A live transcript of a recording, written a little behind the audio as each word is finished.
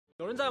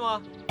有人在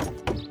吗？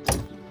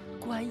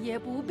官爷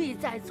不必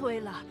再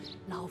催了，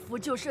老夫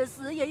就是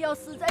死也要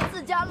死在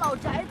自家老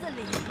宅子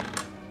里。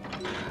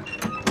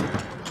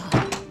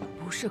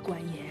不是官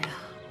爷啊，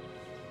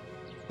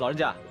老人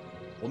家，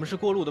我们是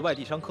过路的外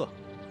地商客，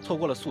错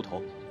过了宿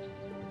头，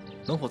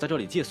能否在这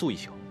里借宿一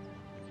宿？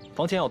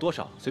房钱要多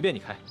少，随便你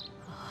开。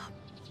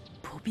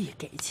不必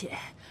给钱，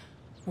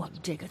我们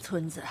这个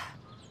村子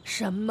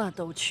什么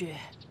都缺，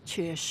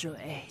缺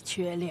水，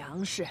缺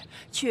粮食，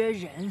缺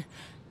人，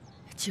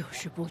就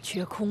是不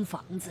缺空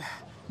房子。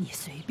你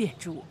随便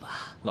住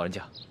吧。老人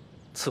家，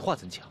此话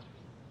怎讲？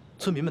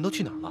村民们都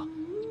去哪儿了？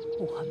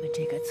我们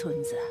这个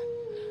村子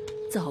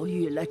遭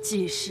遇了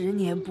几十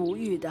年不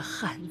遇的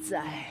旱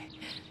灾，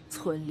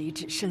村里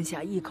只剩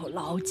下一口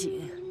老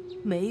井，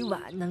每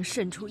晚能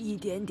渗出一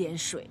点点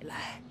水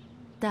来。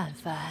但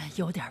凡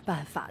有点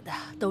办法的，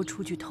都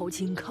出去投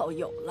亲靠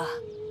友了；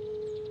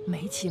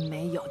没亲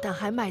没友但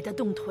还迈得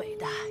动腿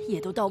的，也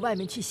都到外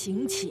面去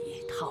行乞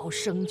逃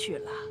生去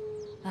了。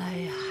哎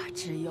呀，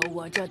只有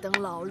我这等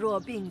老弱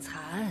病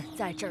残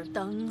在这儿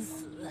等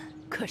死。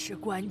可是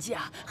官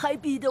家还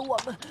逼得我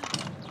们……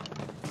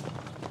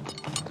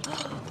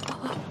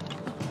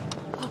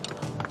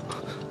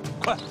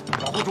快，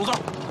保护主子！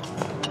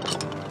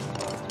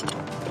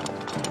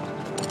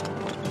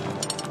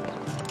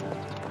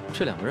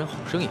这两个人好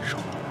生眼熟，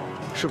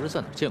是不是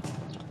在哪儿见过？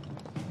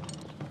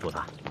主子，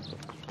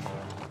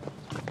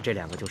这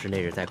两个就是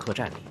那日在客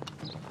栈里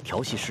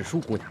调戏世淑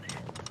姑娘的人，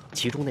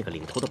其中那个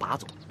领头的把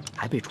总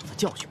还被主子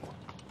教训过。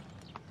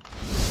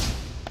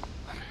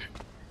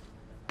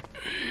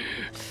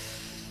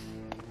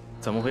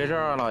怎么回事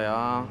啊，老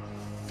杨？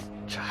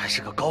这还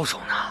是个高手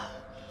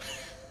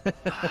呢。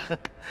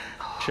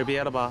吃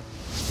瘪了吧？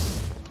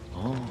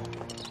哦。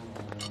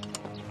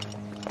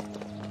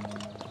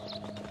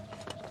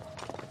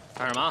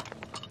干什么？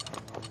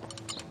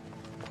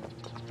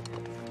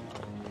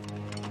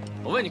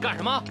我问你干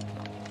什么？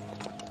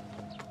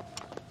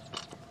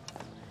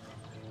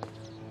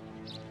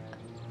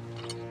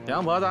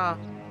杨婆子，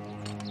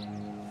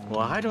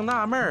我还正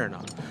纳闷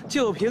呢，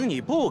就凭你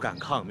不敢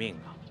抗命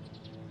啊？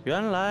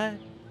原来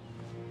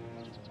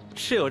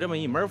是有这么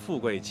一门富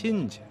贵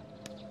亲戚。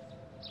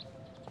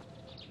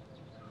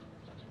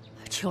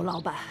裘老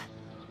板，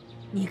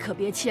你可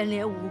别牵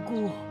连无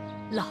辜，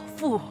老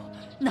妇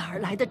哪儿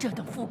来的这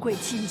等富贵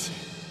亲戚？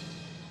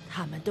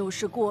他们都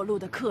是过路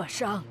的客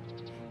商，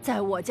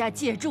在我家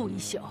借住一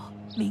宿，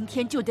明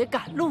天就得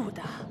赶路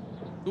的。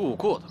路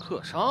过的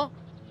客商，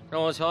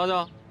让我瞧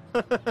瞧。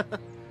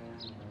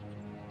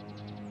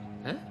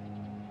哎，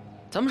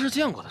咱们是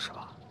见过的是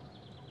吧？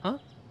啊？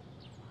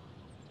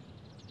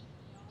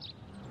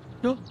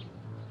哟，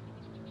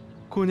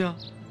姑娘，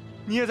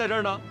你也在这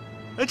儿呢，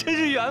真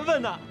是缘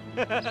分呐！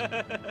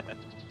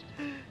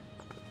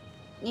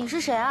你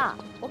是谁啊？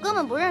我根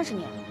本不认识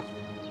你。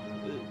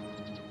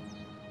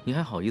你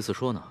还好意思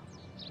说呢？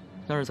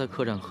那是在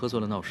客栈喝醉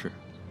了闹事，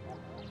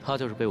他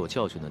就是被我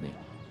教训的那个。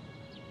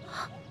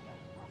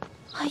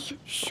哎呀，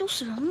羞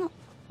死人了！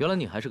原来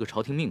你还是个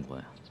朝廷命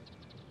官呀！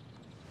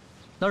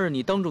那日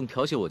你当众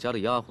调戏我家的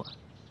丫鬟，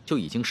就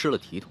已经失了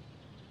体统。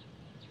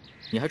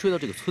你还追到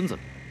这个村子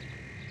里，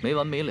没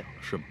完没了了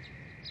是吗？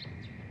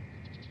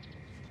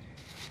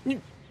你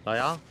老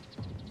杨，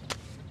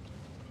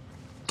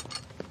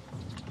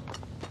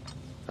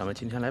咱们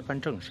今天来办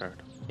正事儿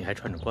的，你还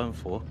穿着官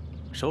服，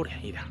收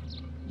敛一点。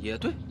也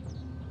对，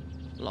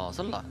老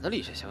子懒得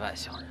理这些外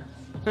乡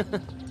人。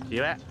几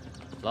位，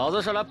老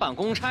子是来办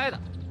公差的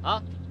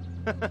啊！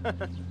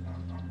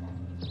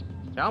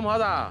杨婆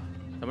子，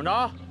怎么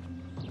着？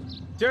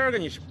今儿个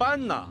你是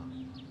搬呢，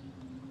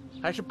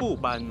还是不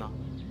搬呢？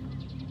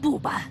不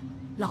搬，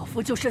老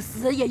夫就是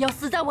死也要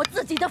死在我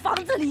自己的房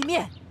子里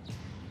面。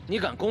你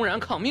敢公然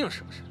抗命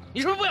是不是？你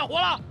是不是不想活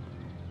了？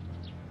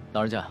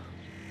老人家，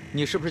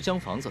你是不是将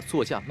房子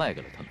作价卖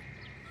给了他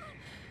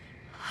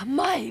们？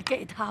卖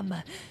给他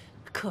们？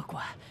客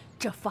官，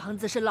这房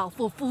子是老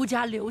夫夫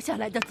家留下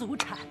来的祖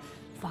产，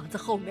房子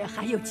后面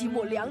还有几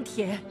亩良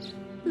田，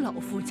老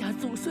夫家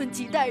祖孙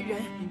几代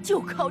人就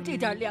靠这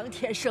点良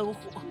田生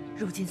活。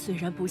如今虽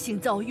然不幸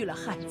遭遇了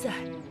旱灾，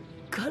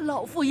可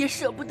老夫也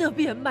舍不得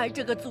变卖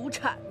这个祖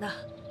产呐。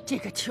这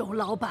个裘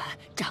老板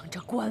仗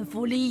着官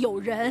府里有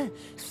人，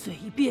随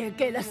便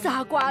给了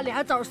仨瓜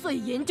俩枣碎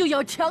银，就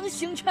要强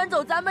行圈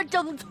走咱们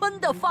整村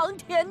的房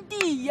田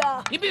地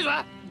呀！你闭嘴！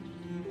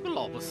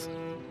老不死！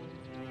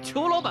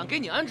裘老板给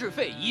你安置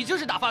费已经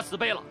是大发慈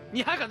悲了，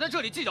你还敢在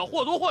这里计较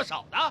或多或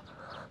少的？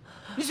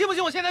你信不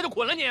信我现在就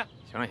捆了你？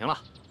行了行了，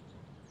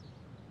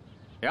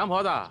杨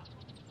婆子，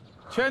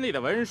圈里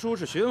的文书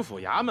是巡抚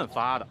衙门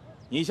发的，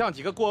你向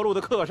几个过路的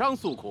客商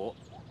诉苦，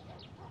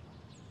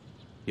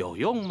有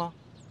用吗？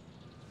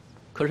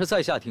可是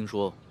在下听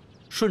说，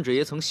顺治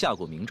爷曾下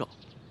过明诏，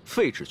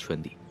废止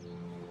圈地。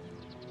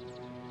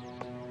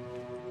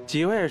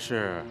几位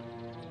是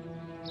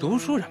读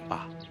书人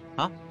吧？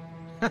啊，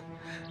哼，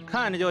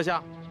看着就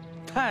像，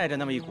带着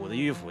那么一股子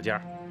迂腐劲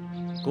儿。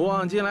古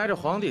往今来，这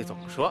皇帝总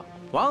说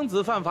王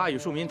子犯法与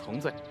庶民同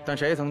罪，但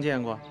谁曾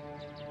见过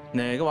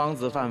哪个王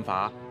子犯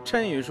法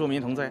真与庶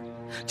民同罪？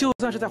就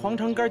算是在皇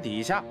城根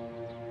底下，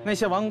那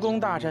些王公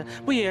大臣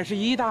不也是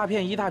一大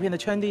片一大片的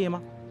圈地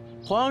吗？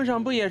皇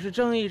上不也是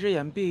睁一只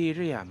眼闭一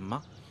只眼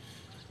吗？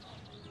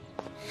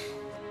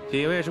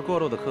几位是过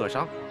路的客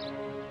商，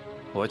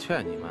我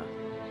劝你们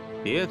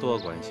别多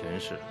管闲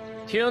事。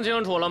听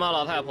清楚了吗，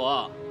老太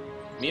婆？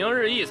明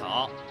日一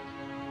早，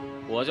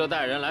我就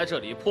带人来这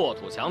里破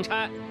土强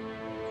拆。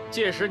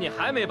届时你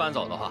还没搬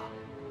走的话，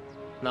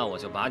那我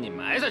就把你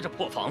埋在这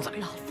破房子里。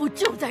老夫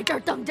就在这儿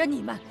等着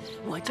你们，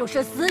我就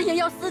是死也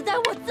要死在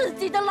我自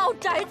己的老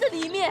宅子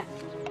里面。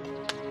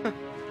哼！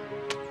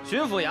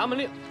巡抚衙门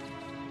令，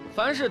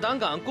凡是胆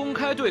敢公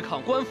开对抗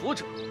官府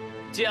者，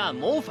皆按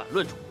谋反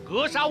论处，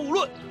格杀勿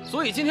论。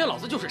所以今天老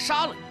子就是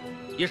杀了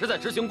你，也是在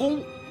执行公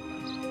务。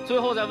最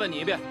后再问你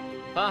一遍，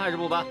搬还是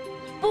不搬？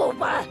不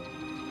搬。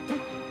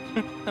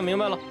那明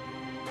白了。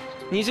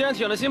你既然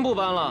铁了心不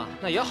搬了，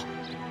那也好。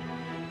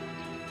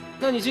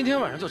那你今天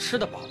晚上就吃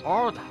得饱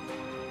饱的，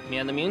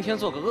免得明天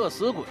做个饿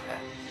死鬼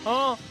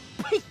啊！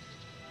呸！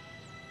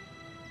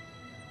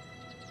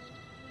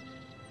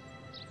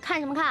看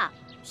什么看？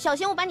小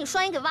心我把你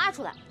双眼给挖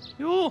出来！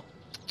哟，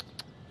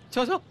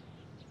瞧，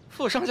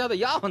富商家的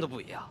丫鬟都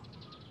不一样，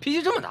脾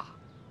气这么大，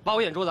挖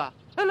我眼珠子？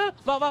来，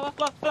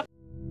挖！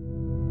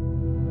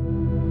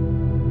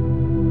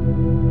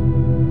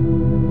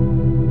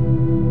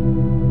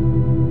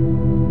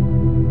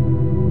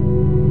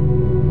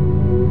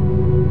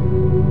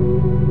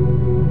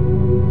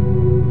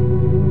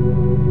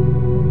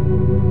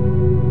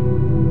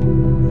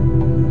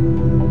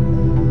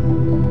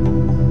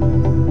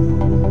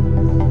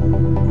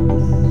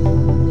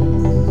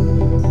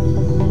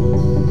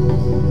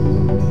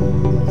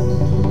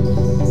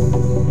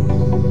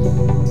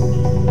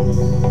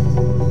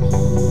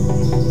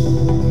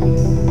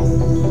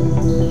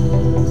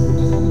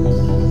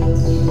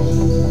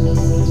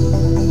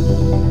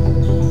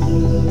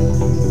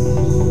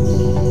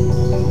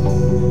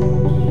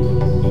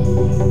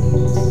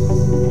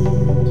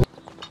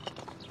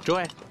诸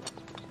位，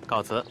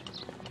告辞。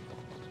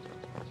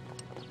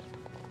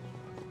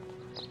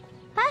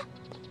哎，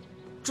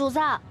主子，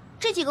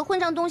这几个混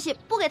账东西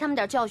不给他们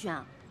点教训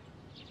啊？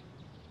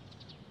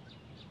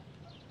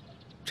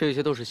这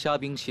些都是虾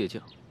兵蟹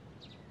将，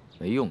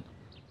没用的。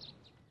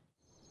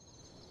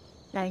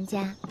老人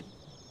家，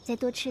再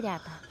多吃点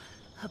吧。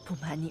不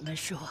瞒你们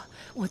说，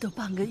我都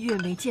半个月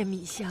没见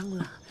米香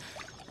了。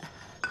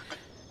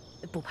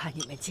不怕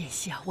你们见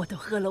笑，我都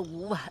喝了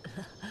5碗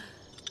了。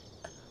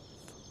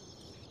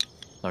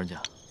老人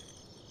家，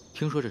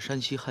听说这山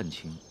西旱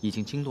情已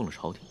经惊动了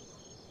朝廷，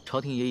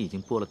朝廷也已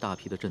经拨了大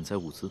批的赈灾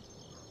物资，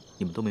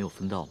你们都没有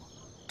分到吗？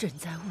赈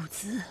灾物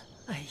资？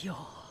哎呦，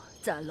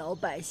咱老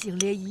百姓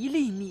连1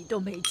粒米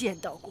都没见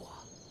到过，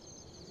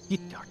一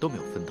点都没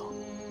有分到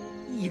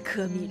，1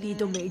颗米粒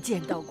都没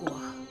见到过。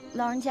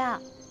老人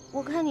家，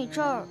我看你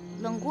这儿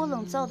冷锅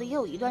冷灶的也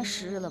有一段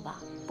时日了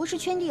吧？不是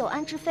圈地有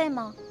安置费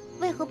吗？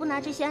为何不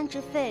拿这些安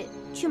置费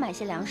去买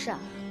些粮食啊？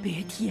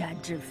别提安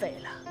置费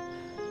了。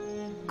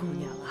姑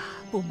娘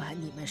啊，不瞒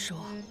你们说，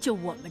就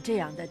我们这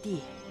样的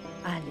地，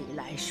按理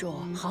来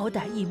说，好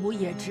歹1亩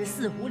也值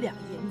4、5两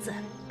银子。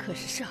可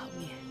是上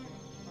面，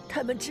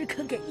他们只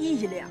肯给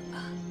1两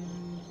啊！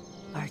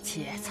而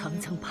且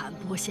层层盘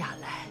剥下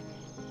来，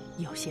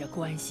有些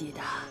关系的、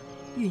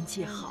运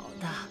气好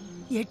的，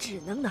也只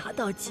能拿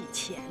到几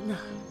钱呢。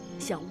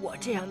像我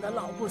这样的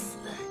老不死，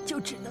就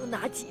只能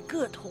拿几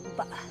个铜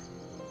板。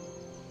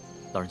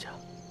老人家，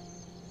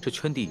这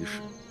圈地一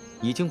事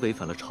已经违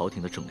反了朝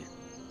廷的政令。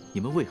你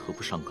们为何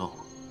不上告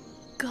啊？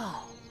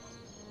告？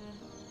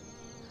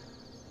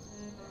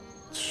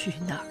去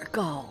哪儿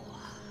告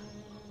啊？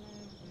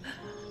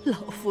老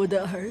夫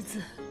的儿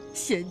子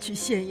先去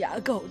县衙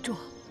告状，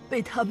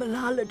被他们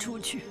拉了出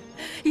去，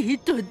一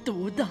顿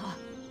毒打，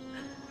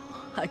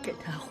还给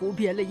他胡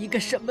编了一个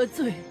什么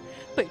罪，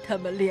被他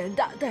们连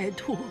打带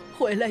吐。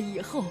回来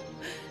以后，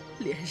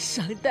连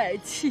伤带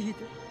气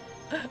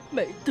的，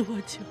没多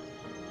久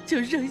就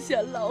扔下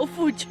老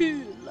夫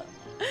去了。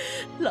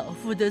老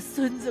夫的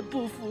孙子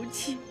不服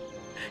气，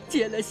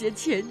借了些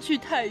钱去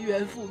太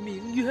原府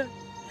鸣冤，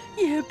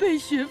也被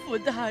巡抚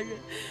大人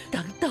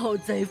当盗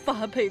贼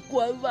发配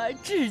关外，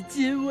至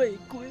今未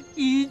归，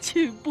一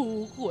去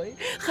不回，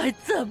还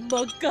怎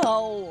么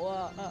告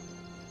啊？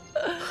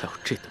还有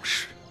这等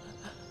事！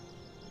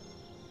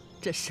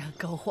这山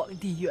高皇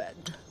帝远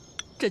的，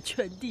这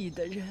圈地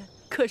的人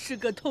可是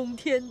个通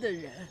天的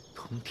人。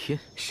通天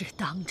是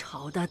当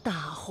朝的大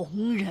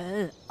红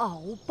人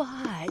鳌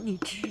拜，你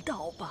知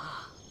道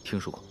吧？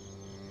听说过。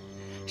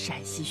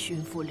陕西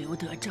巡抚刘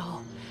德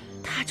昭，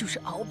他就是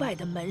鳌拜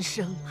的门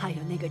生。还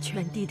有那个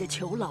圈地的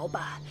裘老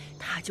板，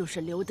他就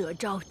是刘德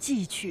昭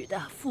寄娶的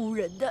夫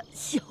人的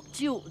小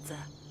舅子。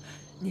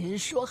您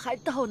说还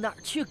到哪儿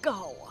去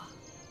告啊？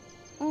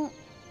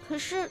可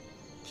是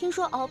听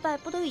说鳌拜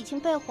不都已经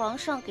被皇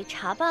上给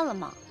查办了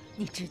吗？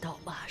你知道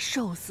吗？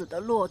瘦死的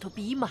骆驼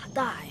比马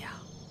大呀！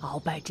鳌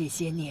拜这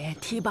些年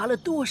提拔了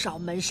多少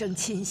门生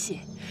亲信，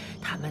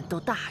他们都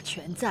大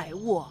权在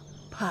握，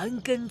盘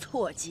根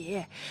错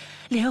节，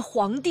连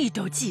皇帝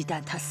都忌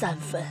惮他3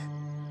分。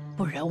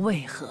不然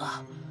为何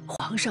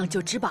皇上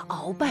就只把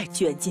鳌拜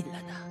捐进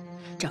了呢？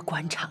这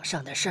官场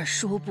上的事儿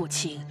说不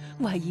清，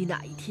万一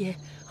哪一天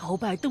鳌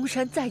拜东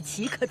山再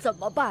起，可怎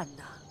么办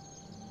呢？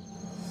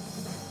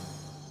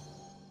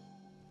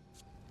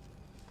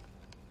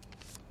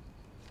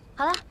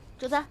好了，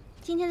主子，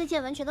今天的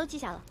见闻全都记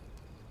下了。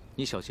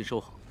你小心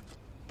收好，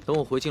等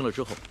我回京了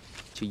之后，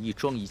就一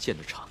桩一件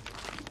的查，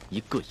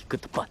一个一个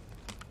的办。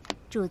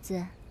主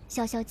子，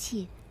消消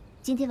气，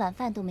今天晚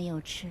饭都没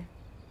有吃，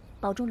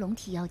保重龙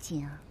体要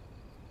紧啊。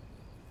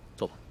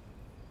走吧。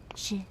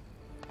是。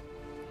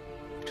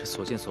这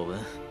所见所闻，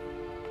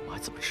我还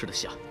怎么吃得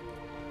下？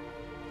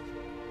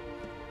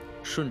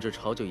顺着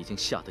朝就已经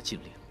下得禁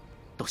令，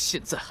到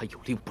现在还有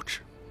令不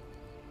止，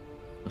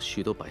让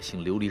许多百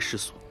姓流离失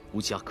所，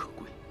无家可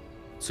归。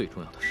最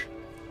重要的是，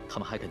他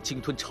们还敢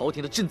鲸吞朝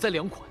廷的赈灾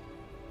粮款。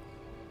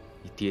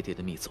你爹爹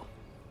的密奏，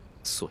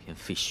所言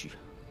非虚啊。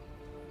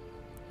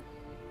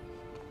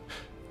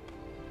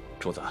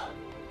主子，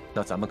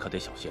那咱们可得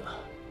小心了。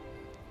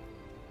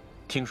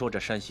听说这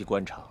山西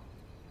官场，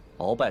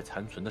鳌拜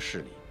残存的势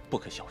力不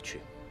可小觑，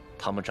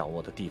他们掌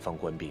握的地方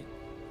官兵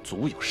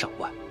足有上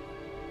万。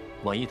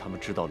万一他们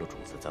知道了主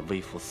子在微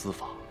服私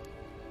访，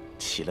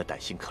起了歹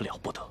心，可了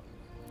不得。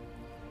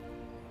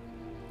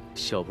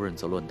小不忍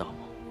则乱大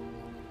谋，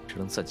只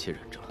能暂且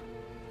忍着了。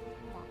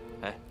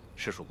哎，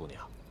诗书姑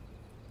娘，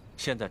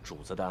现在主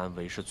子的安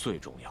危是最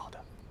重要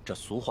的。这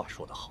俗话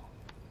说得好，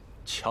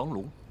强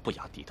龙不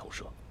压地头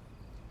蛇。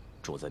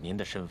主子您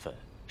的身份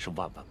是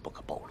万万不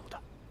可暴露的。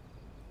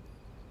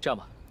这样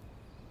吧，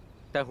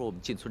待会儿我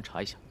们进村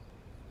查一下，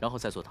然后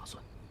再做打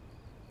算。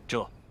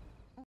这